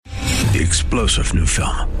The explosive new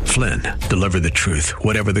film, Flynn, deliver the truth,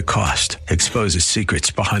 whatever the cost, exposes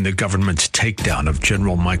secrets behind the government's takedown of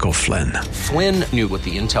General Michael Flynn. Flynn knew what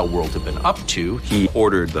the intel world had been up to. He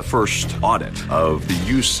ordered the first audit of the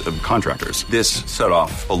use of contractors. This set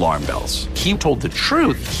off alarm bells. He told the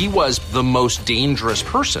truth. He was the most dangerous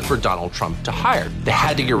person for Donald Trump to hire. They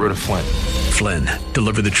had to get rid of Flynn. Flynn,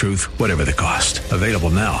 deliver the truth, whatever the cost. Available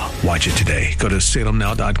now. Watch it today. Go to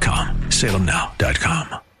salemnow.com.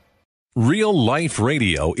 salemnow.com. Real Life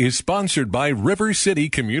Radio is sponsored by River City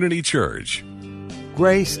Community Church.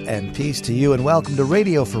 Grace and peace to you, and welcome to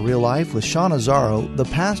Radio for Real Life with Sean Azzaro, the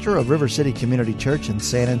pastor of River City Community Church in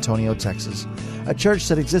San Antonio, Texas. A church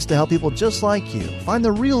that exists to help people just like you find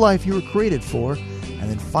the real life you were created for and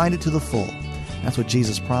then find it to the full. That's what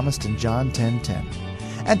Jesus promised in John 10:10.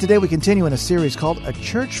 And today we continue in a series called A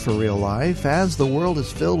Church for Real Life, as the world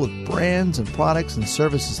is filled with brands and products and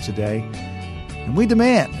services today. And we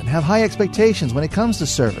demand and have high expectations when it comes to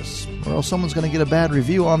service, or else someone's going to get a bad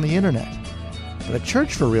review on the internet. But A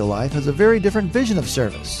Church for Real Life has a very different vision of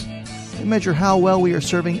service. We measure how well we are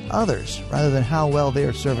serving others rather than how well they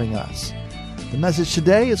are serving us. The message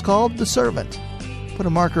today is called The Servant. Put a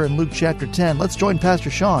marker in Luke chapter 10. Let's join Pastor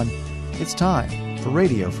Sean. It's time for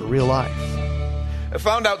Radio for Real Life. I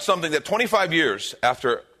found out something that 25 years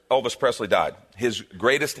after Elvis Presley died, his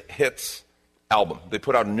greatest hits album, they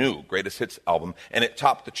put out a new greatest hits album, and it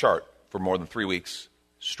topped the chart for more than 3 weeks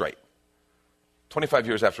straight. 25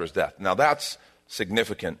 years after his death. Now that's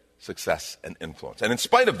significant success and influence. And in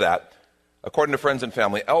spite of that, according to friends and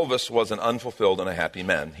family, Elvis was an unfulfilled and a happy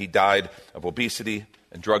man. He died of obesity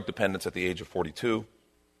and drug dependence at the age of 42.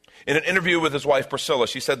 In an interview with his wife Priscilla,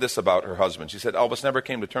 she said this about her husband. She said, Elvis never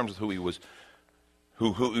came to terms with who he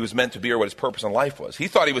was meant to be or what his purpose in life was. He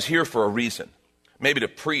thought he was here for a reason. Maybe to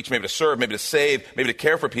preach, maybe to serve, maybe to save, maybe to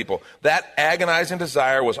care for people. That agonizing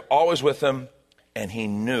desire was always with him, and he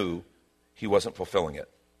knew he wasn't fulfilling it.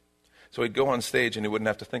 So he'd go on stage and he wouldn't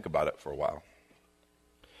have to think about it for a while.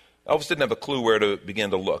 Elvis didn't have a clue where to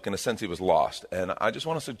begin to look. In a sense, he was lost. And I just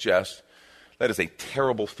want to suggest that is a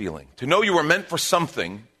terrible feeling. To know you were meant for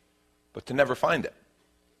something, but to never find it.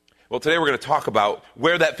 Well, today we're going to talk about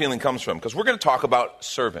where that feeling comes from, because we're going to talk about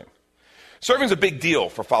serving. Serving is a big deal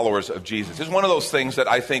for followers of Jesus. It's one of those things that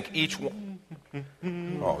I think each one...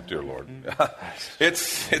 Oh, dear Lord.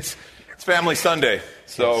 It's Family Sunday.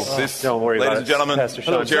 So don't worry ladies about and gentlemen, Pastor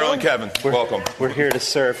Sean. Gerald and Kevin, welcome. We're here to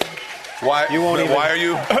serve. Why are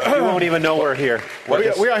you? You won't even know we're here.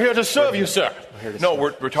 We are here to serve you, sir. No,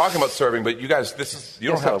 we're talking about serving, but you guys, you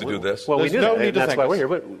don't have to do this. Well, we do no that, need and to that's thank why us. we're here.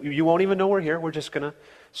 But you won't even know we're here. We're just going to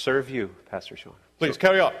serve you, Pastor Sean. Please,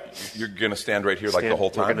 carry on. You're going to stand right here like the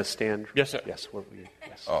whole time? We're going to stand. Yes, sir. Yes.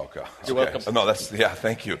 Yes. Oh, God. You're welcome. No,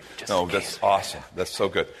 thank you. That's awesome. That's so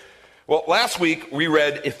good. Well, last week we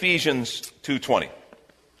read Ephesians 2:20. You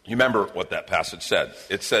remember what that passage said?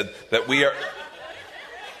 It said that we are...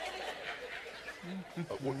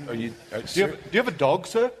 Do you have a dog,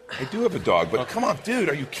 sir? I do have a dog, but come on, dude,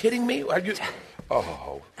 are you kidding me? Are you...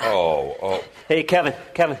 Oh. Hey, Kevin.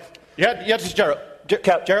 Yes, it's Gerald.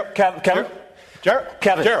 Kevin,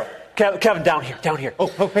 down here. Oh,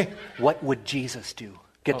 hey. What would Jesus do?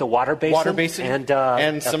 Get the water basin,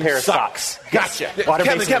 and some a pair of socks. Gotcha. Water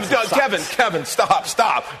basin and some socks. Kevin,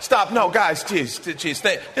 stop. No, guys, geez,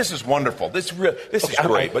 this is wonderful. This is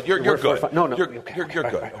great, but you're good. No, you're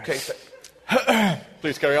good. Right. Okay.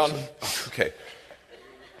 Please carry on. Okay.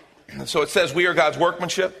 So it says, we are God's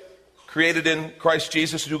workmanship, created in Christ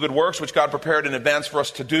Jesus to do good works, which God prepared in advance for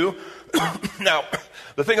us to do. Now,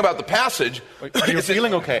 the thing about the passage... Are you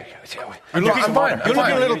feeling okay? I'm fine. You're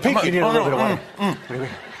looking a little pinky. You need a little bit of water.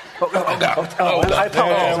 I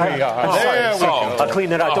apologize. There we are. There we go. I'll clean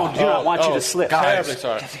that out. Do not want you to slip. Terribly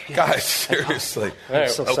sorry. Guys, seriously. I'm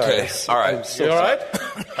so sorry. Okay, all right. I'm so You all sorry.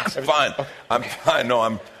 right? I'm fine.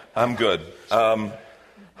 No, I'm good.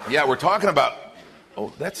 Yeah, we're talking about...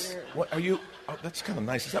 Oh, that's... What are you... Oh, that's kind of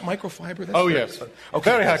nice. Is that microfiber? That's Oh, yes. Okay.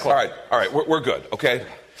 Very high quality. All right. We're good, okay?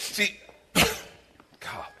 See,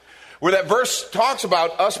 God, where that verse talks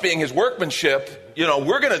about us being his workmanship,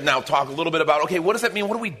 we're going to now talk a little bit about, okay, what does that mean?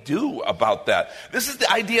 What do we do about that? This is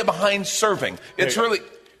the idea behind serving. It's really...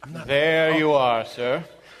 There you are, sir.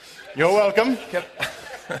 You're welcome.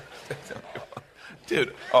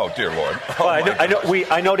 Dude, oh dear Lord. Well,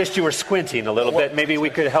 I noticed you were squinting a little bit. Maybe we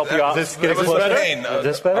could help you out. Is Get this closer. better? Is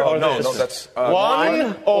this better? Oh, Or no, this? no, that's...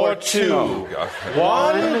 One or two? Oh, God.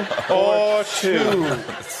 One or two?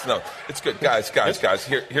 No, it's good. Guys,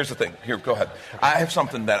 here's the thing. Here, go ahead. I have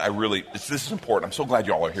something that I really... This is important. I'm so glad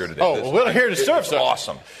you all are here today. Oh, well, we're here to serve, it's sir.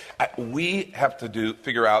 Awesome. We have to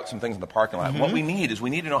figure out some things in the parking lot. What we need is we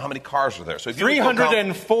need to know how many cars are there. So if you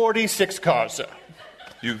 346 cars, sir.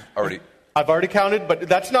 You've already... I've already counted, but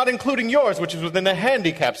that's not including yours, which is within the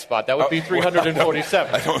handicap spot. That would be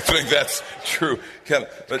 347. I don't think that's true. Kevin,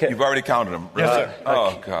 but you've already counted them. Really? Yes, sir.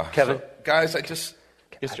 Oh, God. Kevin? So, guys, I just...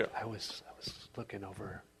 Yes, sir. I was looking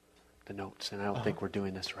over the notes, and I don't think we're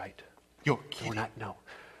doing this right. You're We're kidding. not. No.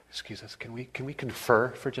 Excuse us. Can we confer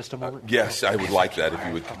for just a moment? Yes, I would like that if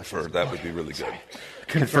you would confer. That would be really good.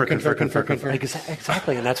 Confer.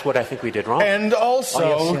 Exactly, and that's what I think we did wrong. And also...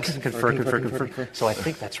 Oh, yes, confer. So I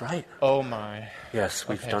think that's right. Oh, my. Yes,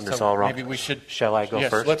 we've Okay, done this so all wrong. maybe we should... Shall I go yes,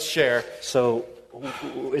 first? let's share. So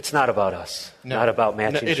it's not about us. No. Not about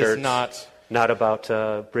matching No, it shirts. is not. Not about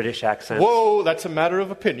British accents. Whoa, that's a matter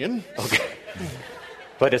of opinion. Okay.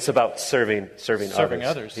 But it's about serving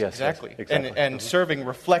others. Yes, exactly. exactly. And serving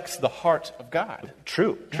reflects the heart of God.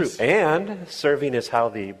 True. Yes. And serving is how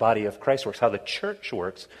the body of Christ works, how the church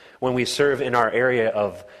works. When we serve in our area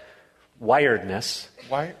of wiredness.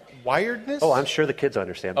 Wiredness? Oh, I'm sure the kids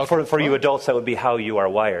understand. Okay. For you adults, that would be how you are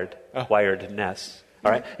wired. Wiredness.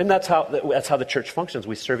 All right, and that's how the church functions.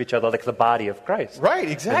 We serve each other like the body of Christ. Right,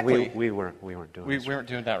 exactly. And we weren't doing this. We weren't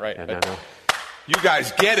doing that right. No. You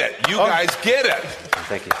guys get it. You guys get it.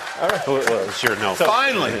 Thank you. All right. Well, sure, no.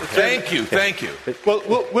 Finally. Thank you.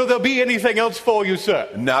 Well, will there be anything else for you, sir?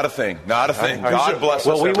 Not a thing. God sure? bless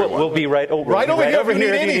Well, us, everyone. we'll be right over. Right over here if you need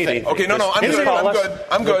if you anything. Okay, no, I'm Just good. call us.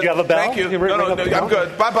 I'm good. Do you have a bell? Thank you. Can ring No, up the I'm bell?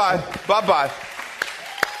 good. Bye-bye.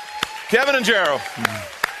 Kevin and Gerald.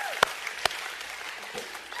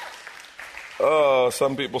 Oh,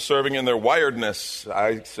 some people serving in their wiredness.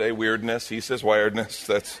 I say weirdness. He says wiredness.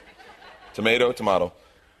 That's tomato.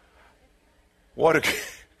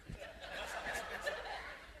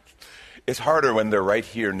 It's harder when they're right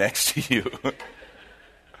here next to you.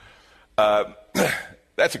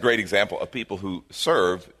 That's a great example of people who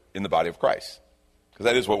serve in the body of Christ, because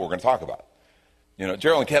that is what we're going to talk about. You know,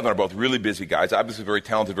 Gerald and Kevin are both really busy guys, obviously very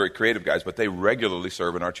talented, very creative guys, but they regularly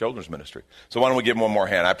serve in our children's ministry. So why don't we give them one more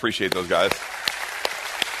hand? I appreciate those guys.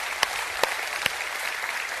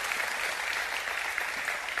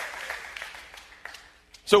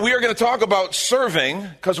 So we are going to talk about serving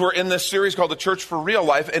because we're in this series called The Church for Real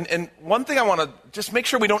Life. And one thing I want to just make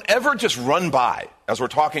sure we don't ever just run by as we're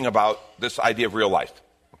talking about this idea of real life,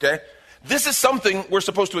 okay? This is something we're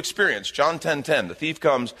supposed to experience. John 10:10, the thief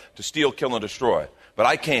comes to steal, kill, and destroy. But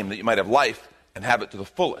I came that you might have life and have it to the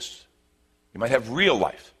fullest. You might have real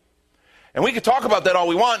life. And we could talk about that all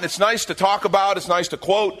we want, and it's nice to talk about, it's nice to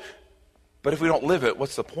quote, but if we don't live it,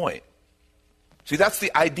 what's the point? See, that's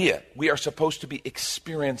the idea. We are supposed to be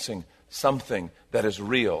experiencing something that is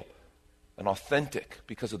real and authentic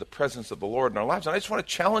because of the presence of the Lord in our lives. And I just want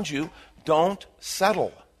to challenge you, don't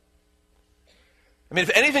settle. I mean,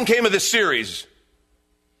 if anything came of this series,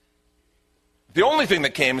 the only thing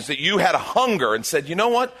that came is that you had a hunger and said, you know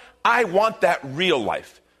what? I want that real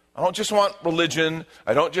life. I don't just want religion.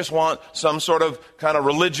 I don't just want some sort of kind of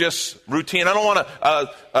religious routine. I don't want a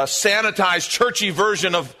sanitized, churchy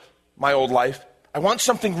version of my old life. I want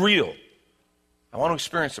something real. I want to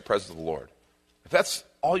experience the presence of the Lord. If that's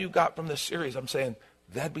all you got from this series, I'm saying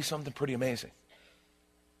that'd be something pretty amazing.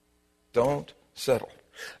 Don't settle.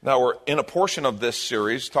 Now, we're in a portion of this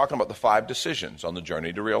series talking about the 5 decisions on the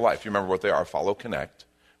journey to real life. You remember what they are: follow, connect,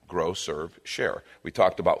 grow, serve, share. We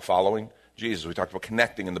talked about following Jesus. We talked about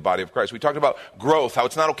connecting in the body of Christ. We talked about growth, how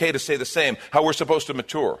it's not okay to stay the same, how we're supposed to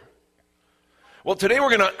mature. Well, today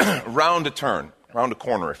we're going to round a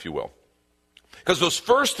corner, if you will. Because those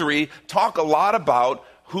first 3 talk a lot about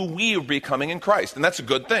who we are becoming in Christ, and that's a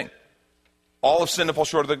good thing. All have sinned and fall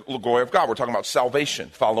short of the glory of God. We're talking about salvation,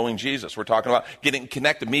 following Jesus. We're talking about getting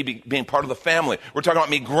connected, me being part of the family. We're talking about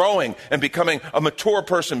me growing and becoming a mature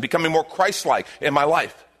person, becoming more Christ-like in my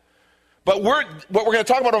life. But what we're going to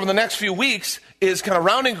talk about over the next few weeks is kind of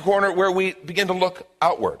rounding a corner where we begin to look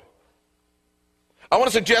outward. I want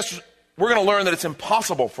to suggest we're going to learn that it's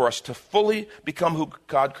impossible for us to fully become who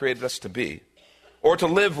God created us to be, or to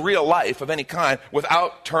live real life of any kind,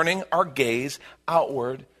 without turning our gaze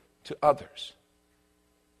outward to others.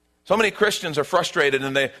 So many Christians are frustrated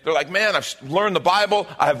and they're like, man, I've learned the Bible,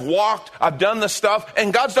 I've walked, I've done this stuff,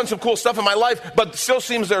 and God's done some cool stuff in my life, but it still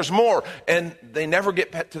seems there's more. And they never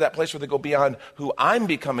get to that place where they go beyond who I'm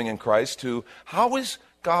becoming in Christ to how is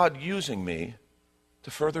God using me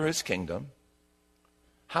to further his kingdom?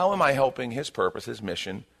 How am I helping his purpose, his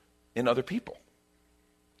mission in other people?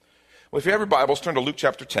 Well, if you have your Bibles, turn to Luke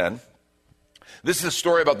chapter 10. This is a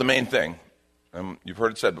story about the main thing. You've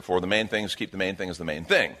heard it said before, the main things keep the main thing as the main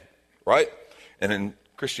thing, right? And in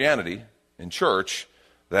Christianity, in church,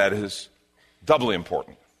 that is doubly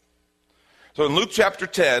important. So in Luke chapter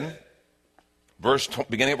 10,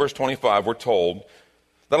 beginning at verse 25, we're told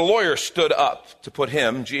that a lawyer stood up to put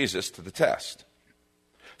him, Jesus, to the test,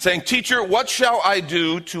 saying, "Teacher, what shall I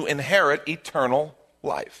do to inherit eternal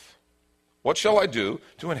life?" What shall I do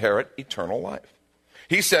to inherit eternal life?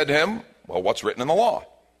 He said to him, "Well, what's written in the law?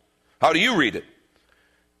 How do you read it?"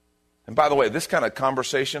 And by the way, this kind of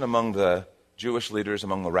conversation among the Jewish leaders,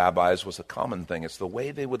 among the rabbis, was a common thing. It's the way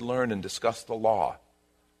they would learn and discuss the law.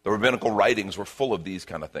 The rabbinical writings were full of these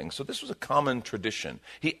kind of things. So this was a common tradition.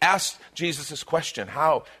 He asked Jesus this question,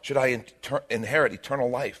 "How should I inherit eternal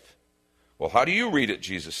life?" "Well, how do you read it?"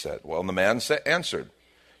 Jesus said. Well, and the man answered,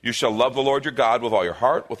 "You shall love the Lord your God with all your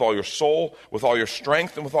heart, with all your soul, with all your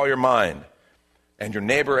strength, and with all your mind, and your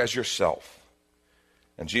neighbor as yourself."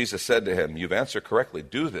 And Jesus said to him, "You've answered correctly.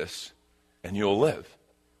 Do this, and you'll live."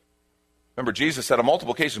 Remember, Jesus said on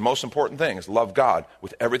multiple occasions, the most important thing is love God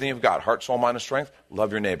with everything you've got, heart, soul, mind, and strength. Love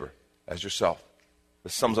your neighbor as yourself.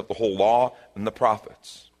 This sums up the whole law and the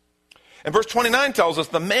prophets. And verse 29 tells us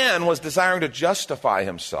the man was desiring to justify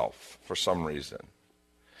himself for some reason.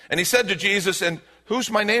 And he said to Jesus, "And who's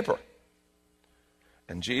my neighbor?"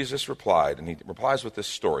 And Jesus replied, and he replies with this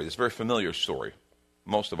story, this very familiar story.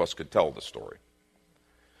 Most of us could tell the story.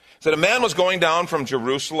 He said, a man was going down from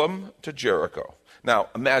Jerusalem to Jericho. Now,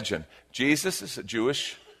 imagine, Jesus is a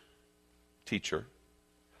Jewish teacher.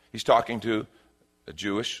 He's talking to a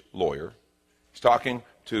Jewish lawyer. He's talking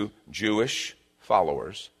to Jewish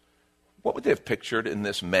followers. What would they have pictured in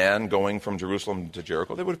this man going from Jerusalem to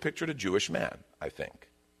Jericho? They would have pictured a Jewish man, I think.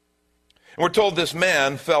 And we're told this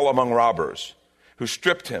man fell among robbers who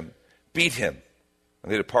stripped him, beat him,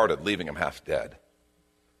 and they departed, leaving him half dead.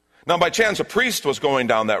 Now, by chance, a priest was going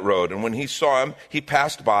down that road, and when he saw him, he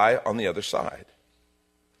passed by on the other side.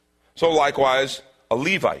 So likewise, a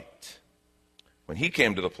Levite, when he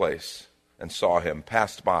came to the place and saw him,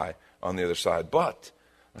 passed by on the other side. But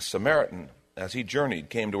a Samaritan, as he journeyed,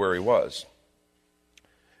 came to where he was.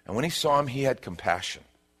 And when he saw him, he had compassion.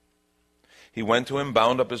 He went to him,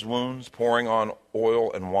 bound up his wounds, pouring on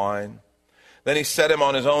oil and wine. Then he set him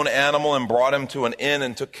on his own animal and brought him to an inn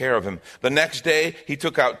and took care of him. The next day he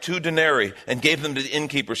took out 2 denarii and gave them to the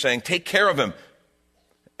innkeeper, saying, "Take care of him,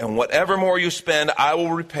 and whatever more you spend, I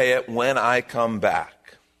will repay it when I come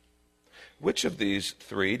back." Which of these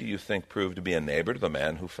 3 do you think proved to be a neighbor to the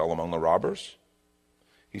man who fell among the robbers?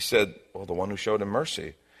 He said, "Well, the one who showed him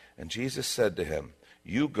mercy." And Jesus said to him,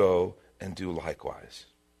 "You go and do likewise."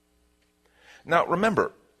 Now,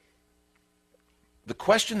 remember, the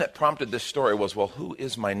question that prompted this story was, well, who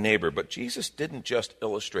is my neighbor? But Jesus didn't just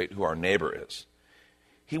illustrate who our neighbor is.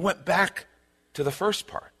 He went back to the first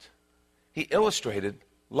part. He illustrated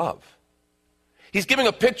love. He's giving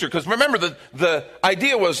a picture, because remember, the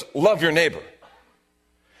idea was love your neighbor.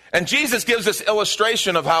 And Jesus gives this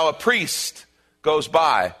illustration of how a priest goes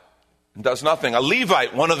by and does nothing. A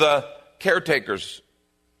Levite, one of the caretakers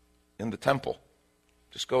in the temple,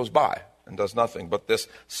 just goes by and does nothing. But this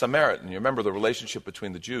Samaritan, you remember the relationship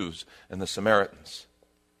between the Jews and the Samaritans.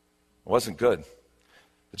 It wasn't good.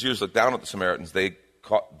 The Jews looked down at the Samaritans. They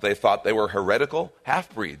thought they were heretical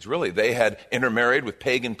half-breeds, really. They had intermarried with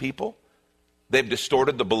pagan people. They've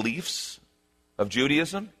distorted the beliefs of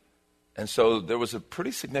Judaism. And so there was a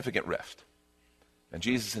pretty significant rift. And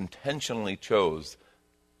Jesus intentionally chose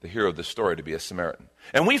the hero of the story to be a Samaritan.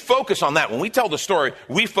 And we focus on that. When we tell the story,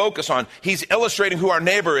 we focus on he's illustrating who our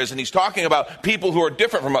neighbor is, and he's talking about people who are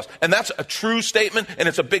different from us. And that's a true statement, and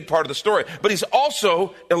it's a big part of the story. But he's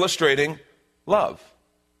also illustrating love.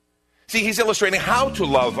 See, he's illustrating how to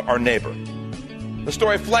love our neighbor. The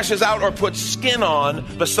story fleshes out or puts skin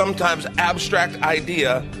on the sometimes abstract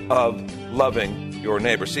idea of loving your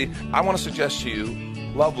neighbor. See, I want to suggest to you,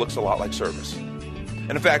 love looks a lot like service.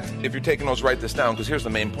 And in fact, if you're taking notes, write this down, because here's the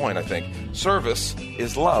main point, I think. Service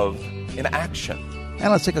is love in action.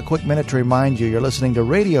 And let's take a quick minute to remind you, you're listening to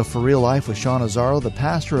Radio for Real Life with Sean Azzaro, the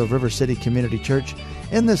pastor of River City Community Church,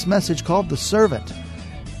 in this message called The Servant,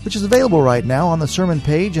 which is available right now on the sermon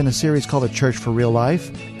page in a series called A Church for Real Life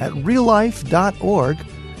at reallife.org,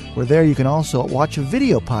 where there you can also watch a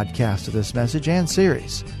video podcast of this message and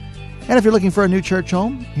series. And if you're looking for a new church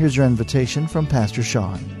home, here's your invitation from Pastor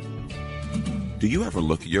Sean. Do you ever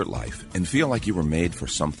look at your life and feel like you were made for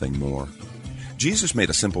something more? Jesus made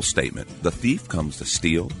a simple statement. The thief comes to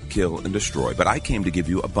steal, kill, and destroy, but I came to give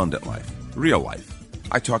you abundant life, real life.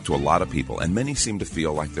 I talk to a lot of people, and many seem to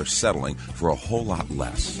feel like they're settling for a whole lot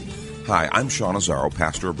less. Hi, I'm Sean Azzaro,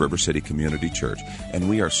 pastor of River City Community Church, and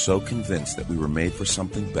we are so convinced that we were made for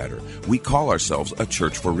something better. We call ourselves a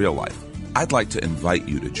church for real life. I'd like to invite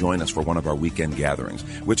you to join us for one of our weekend gatherings,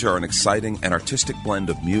 which are an exciting and artistic blend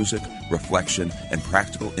of music, reflection, and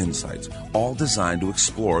practical insights, all designed to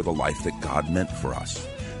explore the life that God meant for us.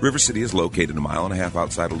 River City is located a mile and a half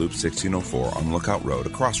outside of Loop 1604 on Lookout Road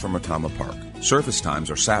across from Otama Park. Service times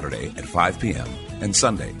are Saturday at 5 p.m. and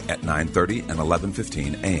Sunday at 9:30 and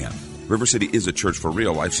 11:15 a.m. River City is a church for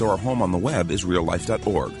real life, so our home on the web is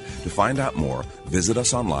reallife.org. To find out more, visit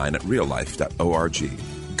us online at reallife.org.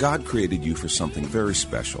 God created you for something very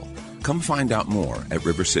special. Come find out more at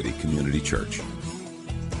River City Community Church.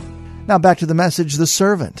 Now back to the message, The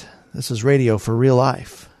Servant. This is Radio for Real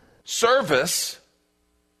Life. Service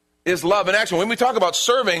is love in action. When we talk about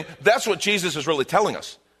serving, that's what Jesus is really telling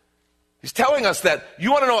us. He's telling us that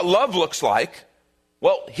you want to know what love looks like?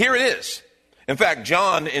 Well, here it is. In fact,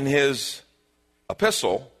 John in his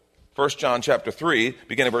epistle, 1 John chapter 3,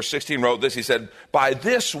 beginning of verse 16, wrote this. He said, "By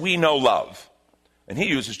this we know love." And he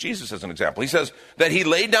uses Jesus as an example. He says that he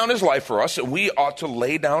laid down his life for us, and we ought to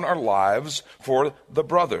lay down our lives for the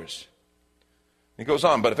brothers. He goes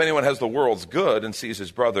on, "But if anyone has the world's good and sees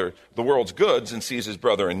his brother, the world's goods and sees his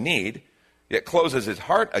brother in need, yet closes his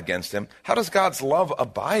heart against him, how does God's love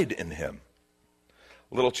abide in him?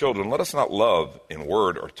 Little children, let us not love in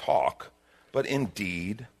word or talk, but in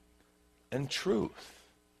deed and truth."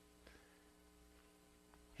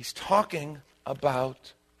 He's talking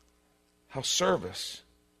about how service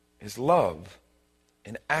is love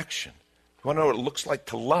in action. You want to know what it looks like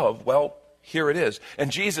to love? Well, here it is.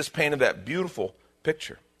 And Jesus painted that beautiful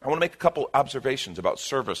picture. I want to make a couple observations about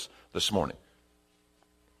service this morning.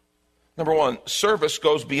 Number one, service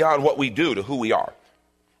goes beyond what we do to who we are.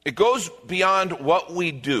 It goes beyond what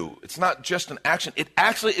we do. It's not just an action. It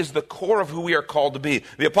actually is the core of who we are called to be.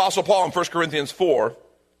 The Apostle Paul in 1 Corinthians 4,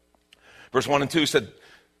 verse 1 and 2 said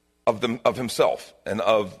of himself and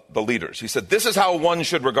of the leaders. He said, "This is how one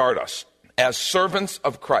should regard us, as servants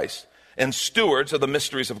of Christ and stewards of the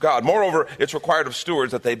mysteries of God. Moreover, it's required of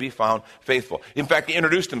stewards that they be found faithful." In fact, he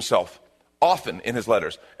introduced himself often in his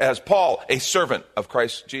letters as Paul, a servant of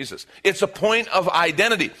Christ Jesus. It's a point of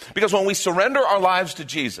identity, because when we surrender our lives to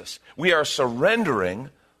Jesus, we are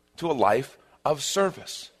surrendering to a life of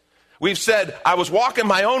service. We've said, I was walking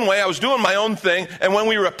my own way, I was doing my own thing, and when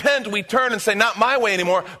we repent, we turn and say, not my way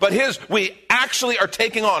anymore, but his. We actually are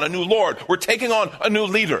taking on a new Lord. We're taking on a new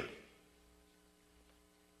leader.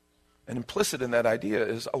 And implicit in that idea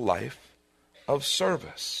is a life of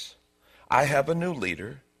service. I have a new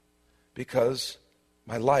leader because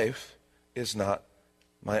my life is not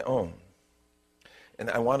my own. And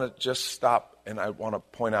I want to just stop and I want to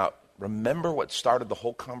point out, remember what started the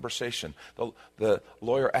whole conversation. The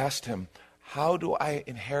lawyer asked him, how do I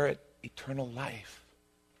inherit eternal life?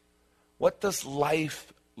 What does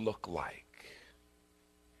life look like?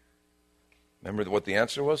 Remember what the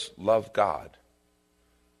answer was? Love God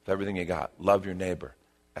with everything you got. Love your neighbor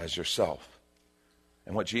as yourself.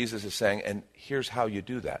 And what Jesus is saying, and here's how you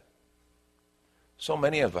do that. So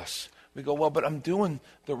many of us, we go, well, but I'm doing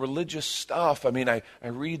the religious stuff. I mean, I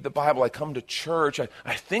read the Bible. I come to church.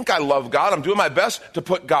 I think I love God. I'm doing my best to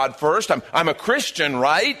put God first. I'm a Christian,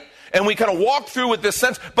 right? And we kind of walk through with this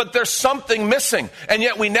sense, but there's something missing. And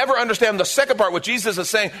yet we never understand the second part, what Jesus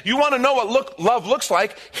is saying. You want to know what love looks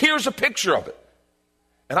like? Here's a picture of it.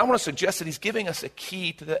 And I want to suggest that he's giving us a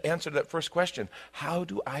key to the answer to that first question. How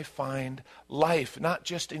do I find life, not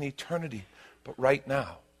just in eternity, but right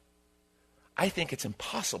now? I think it's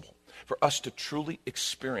impossible for us to truly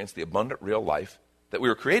experience the abundant real life that we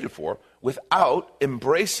were created for without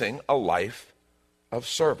embracing a life of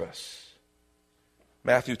service.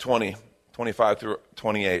 Matthew 20, 25 through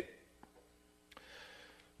 28.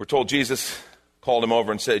 We're told Jesus called him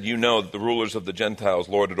over and said, you know that the rulers of the Gentiles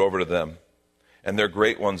lord it over to them, and their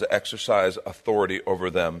great ones exercise authority over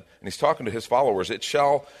them. And he's talking to his followers. It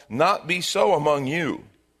shall not be so among you.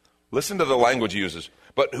 Listen to the language he uses.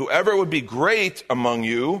 But whoever would be great among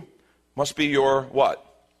you must be your what?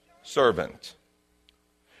 Servant.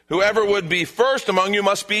 Whoever would be first among you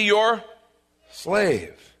must be your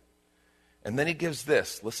slave. And then he gives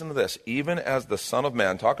this. Listen to this. Even as the Son of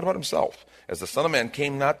Man, talking about himself, as the Son of Man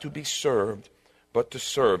came not to be served, but to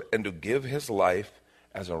serve and to give his life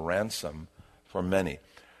as a ransom for many.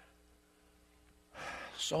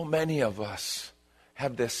 So many of us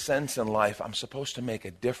have this sense in life, I'm supposed to make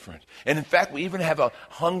a difference. And in fact, we even have a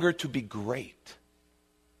hunger to be great.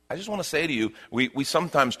 I just want to say to you, we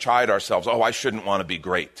sometimes chide ourselves, I shouldn't want to be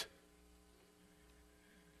great.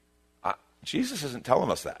 Jesus isn't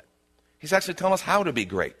telling us that. He's actually telling us how to be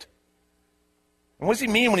great. And what does he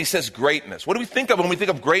mean when he says greatness? What do we think of when we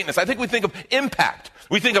think of greatness? I think we think of impact.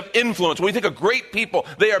 We think of influence. When we think of great people,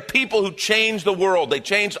 they are people who change the world. They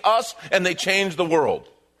change us and they change the world.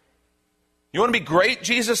 You want to be great,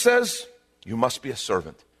 Jesus says? You must be a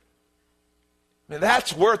servant. I mean,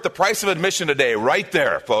 that's worth the price of admission today, right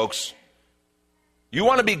there, folks. You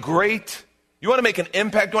want to be great? You want to make an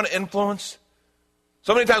impact? You want to influence?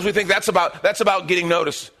 So many times we think that's about getting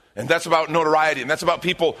noticed. And that's about notoriety, and that's about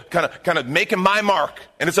people kind of making my mark,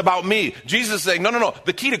 and it's about me. Jesus is saying, no.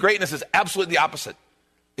 The key to greatness is absolutely the opposite.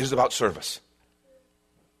 It is about service.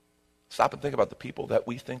 Stop and think about the people that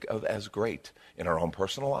we think of as great in our own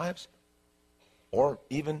personal lives or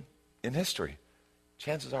even in history.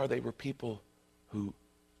 Chances are they were people who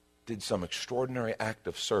did some extraordinary act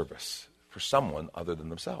of service for someone other than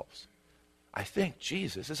themselves. I think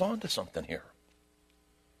Jesus is onto something here.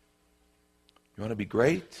 You want to be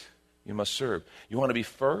great? You must serve. You want to be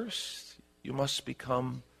first? You must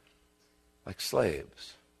become like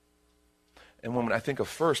slaves. And when I think of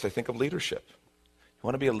first, I think of leadership. You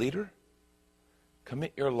want to be a leader?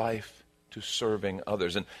 Commit your life to serving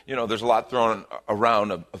others. And, there's a lot thrown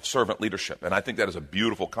around of servant leadership. And I think that is a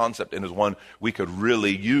beautiful concept and is one we could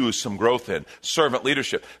really use some growth in. Servant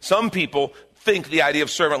leadership. Some people think the idea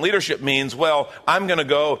of servant leadership means, well, I'm going to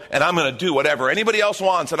go and I'm going to do whatever anybody else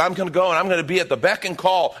wants, and I'm going to go and I'm going to be at the beck and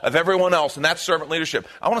call of everyone else, and that's servant leadership.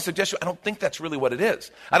 I want to suggest to you, I don't think that's really what it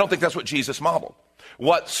is. I don't think that's what Jesus modeled.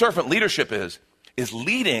 What servant leadership is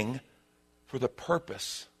leading for the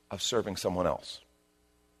purpose of serving someone else.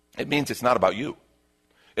 It means it's not about you.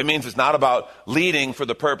 It means it's not about leading for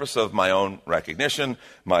the purpose of my own recognition,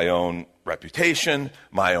 my own reputation,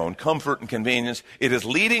 my own comfort and convenience. It is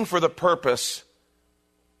leading for the purpose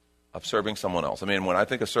of serving someone else. I mean, when I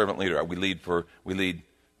think of servant leader, we lead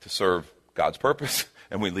to serve God's purpose,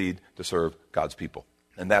 and we lead to serve God's people.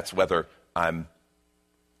 And that's whether I'm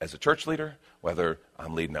as a church leader, whether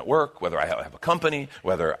I'm leading at work, whether I have a company,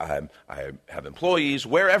 whether I have employees,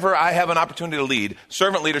 wherever I have an opportunity to lead.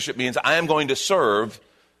 Servant leadership means I am going to serve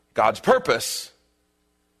God's purpose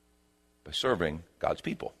by serving God's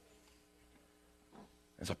people.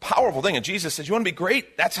 It's a powerful thing. And Jesus says, you want to be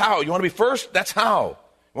great? That's how. You want to be first? That's how.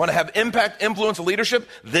 You want to have impact, influence, and leadership?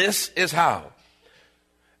 This is how.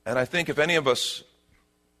 And I think if any of us,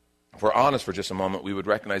 if we're honest for just a moment, we would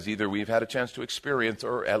recognize either we've had a chance to experience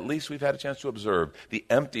or at least we've had a chance to observe the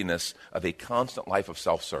emptiness of a constant life of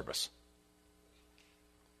self-service.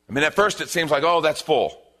 I mean, at first it seems like, oh, that's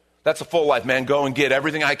full. That's a full life, man. Go and get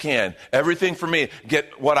everything I can. Everything for me.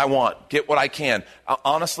 Get what I want. Get what I can.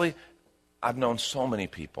 Honestly, I've known so many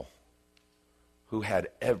people who had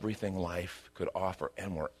everything life could offer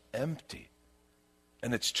and were empty.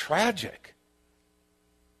 And it's tragic.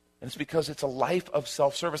 And it's because it's a life of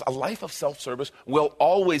self-service. A life of self-service will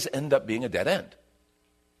always end up being a dead end.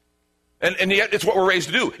 And yet it's what we're raised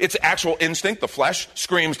to do. It's actual instinct. The flesh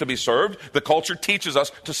screams to be served. The culture teaches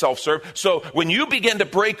us to self-serve. So when you begin to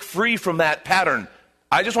break free from that pattern,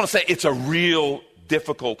 I just want to say it's a real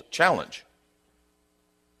difficult challenge.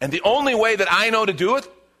 And the only way that I know to do it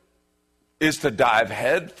is to dive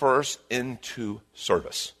head first into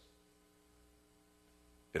service.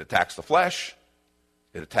 It attacks the flesh.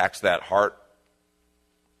 It attacks that heart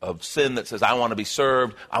of sin that says, I want to be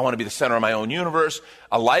served. I want to be the center of my own universe.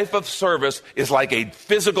 A life of service is like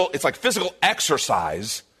physical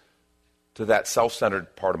exercise to that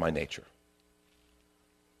self-centered part of my nature.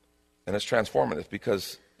 And it's transformative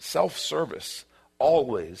because self-service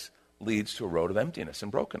always leads to a road of emptiness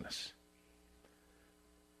and brokenness.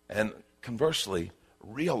 And conversely,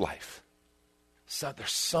 real life. So there's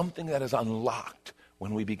something that is unlocked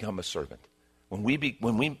when we become a servant. When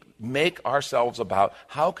we make ourselves about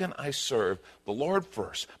how can I serve the Lord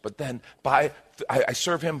first, but then I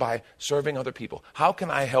serve Him by serving other people. How can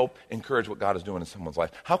I help encourage what God is doing in someone's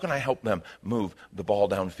life? How can I help them move the ball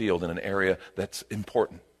downfield in an area that's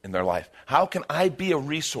important in their life? How can I be a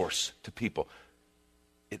resource to people?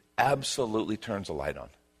 It absolutely turns a light on.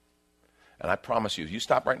 And I promise you, if you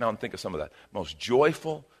stop right now and think of some of that, most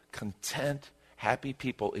joyful, content, happy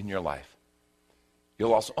people in your life,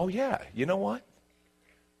 you'll also, oh yeah, you know what?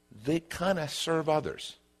 They kind of serve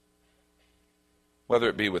others. Whether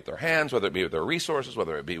it be with their hands, whether it be with their resources,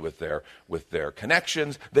 whether it be with their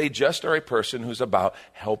connections, they just are a person who's about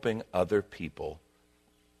helping other people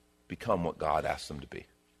become what God asks them to be.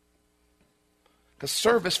 Because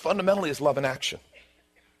service fundamentally is love in action.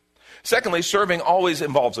 Secondly, serving always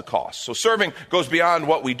involves a cost. So serving goes beyond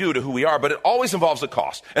what we do to who we are, but it always involves a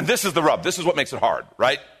cost. And this is the rub. This is what makes it hard,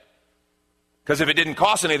 right? Because if it didn't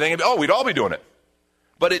cost anything, we'd all be doing it.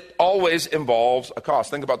 But it always involves a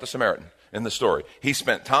cost. Think about the Samaritan in the story. He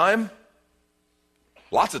spent time,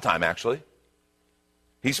 lots of time actually.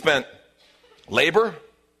 He spent labor.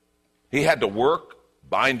 He had to work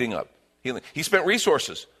binding up, healing. He spent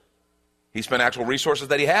resources. He spent actual resources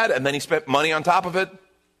that he had, and then he spent money on top of it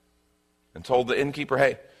and told the innkeeper,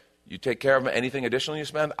 hey, you take care of anything additional you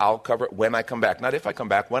spend, I'll cover it when I come back. Not if I come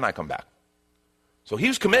back, when I come back. So he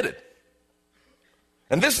was committed.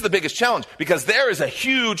 And this is the biggest challenge, because there is a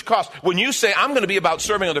huge cost. When you say, I'm going to be about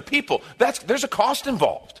serving other people, there's a cost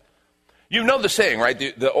involved. You know the saying, right?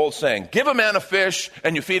 The old saying, give a man a fish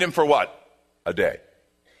and you feed him for what? A day,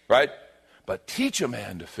 right? But teach a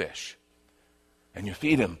man to fish and you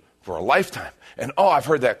feed him for a lifetime. And I've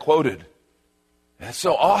heard that quoted. And it's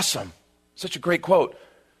so awesome. Such a great quote.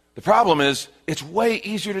 The problem is, it's way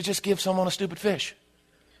easier to just give someone a stupid fish.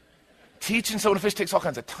 Teaching someone to fish takes all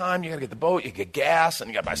kinds of time. You got to get the boat, you get gas, and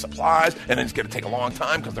you got to buy supplies, and then it's going to take a long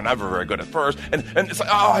time because they're never very good at first. And it's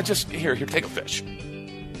like, here, take a fish.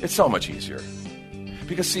 It's so much easier.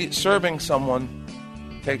 Because, see, serving someone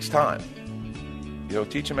takes time.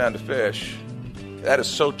 Teach a man to fish. That is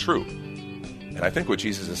so true. And I think what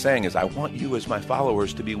Jesus is saying is, I want you as my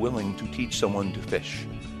followers to be willing to teach someone to fish.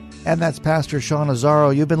 And that's Pastor Sean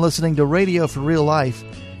Azzaro. You've been listening to Radio for Real Life.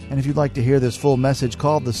 And if you'd like to hear this full message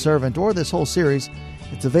called The Servant, or this whole series,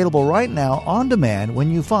 it's available right now on demand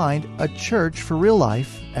when you find A Church for Real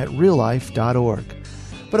Life at reallife.org.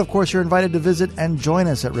 But of course, you're invited to visit and join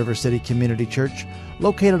us at River City Community Church,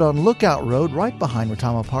 located on Lookout Road right behind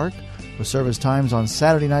Retama Park, with service times on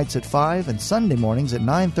Saturday nights at 5 and Sunday mornings at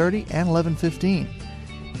 9:30 and 11:15.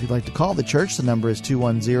 If you'd like to call the church, the number is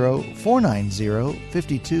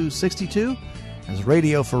 210-490-5262. As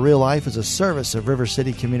Radio for Real Life is a service of River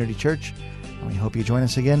City Community Church. And we hope you join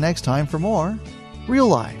us again next time for more Real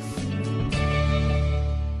Life.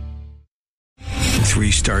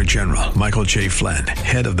 3-star General Michael J. Flynn,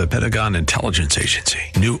 head of the Pentagon Intelligence Agency,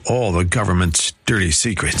 knew all the government's dirty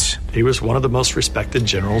secrets. He was one of the most respected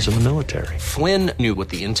generals in the military. Flynn knew what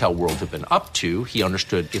the intel world had been up to. He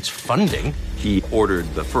understood its funding. He ordered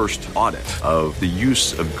the first audit of the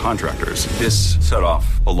use of contractors. This set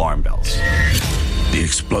off alarm bells. The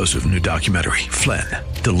explosive new documentary, Flynn,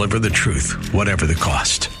 Deliver the Truth, Whatever the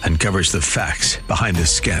Cost, uncovers the facts behind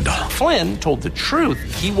this scandal. Flynn told the truth.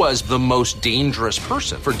 He was the most dangerous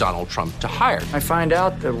person for Donald Trump to hire. I find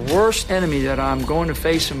out the worst enemy that I'm going to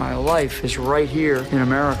face in my life is right here in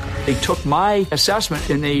America. They took my assessment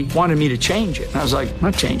and they wanted me to change it. And I was like, I'm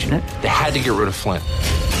not changing it. They had to get rid of Flynn.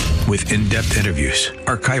 With in-depth interviews,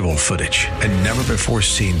 archival footage, and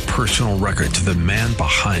never-before-seen personal records of the man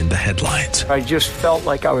behind the headlines. I just felt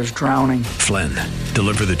like I was drowning. Flynn,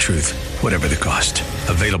 Deliver the Truth, Whatever the Cost.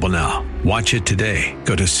 Available now. Watch it today.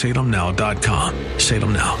 Go to salemnow.com.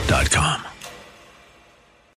 salemnow.com.